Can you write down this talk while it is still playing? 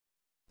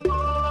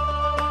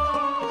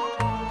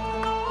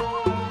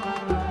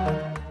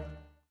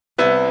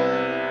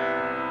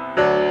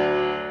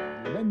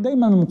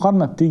دايما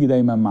المقارنة بتيجي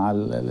دايما مع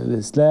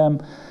الإسلام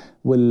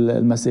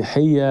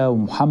والمسيحية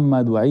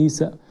ومحمد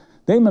وعيسى،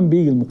 دايما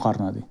بيجي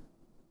المقارنة دي.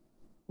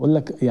 يقول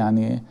لك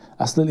يعني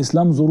أصل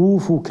الإسلام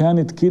ظروفه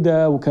كانت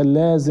كده وكان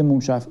لازم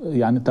ومش عارف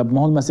يعني. طب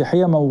ما هو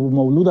المسيحية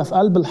مولودة في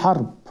قلب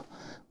الحرب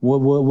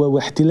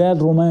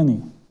واحتلال روماني.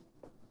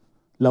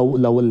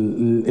 لو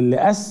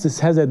اللي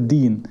أسس هذا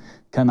الدين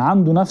كان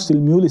عنده نفس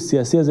الميول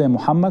السياسية زي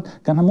محمد،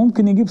 كان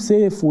ممكن يجيب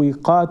سيف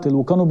ويقاتل،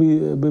 وكانوا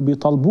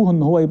بيطالبوه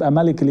ان هو يبقى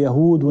ملك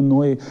اليهود وان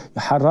هو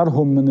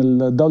يحررهم من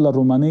الدولة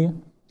الرومانية.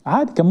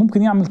 عادي كان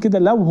ممكن يعمل كده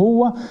لو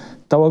هو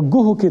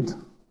توجهه كده،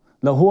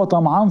 لو هو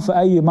طمعان في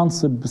اي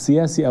منصب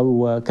سياسي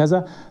او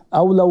كذا،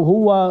 او لو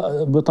هو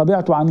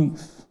بطبيعته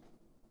عنيف.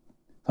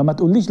 فما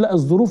تقوليش لا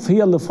الظروف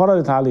هي اللي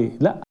فرضت عليه،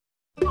 لا،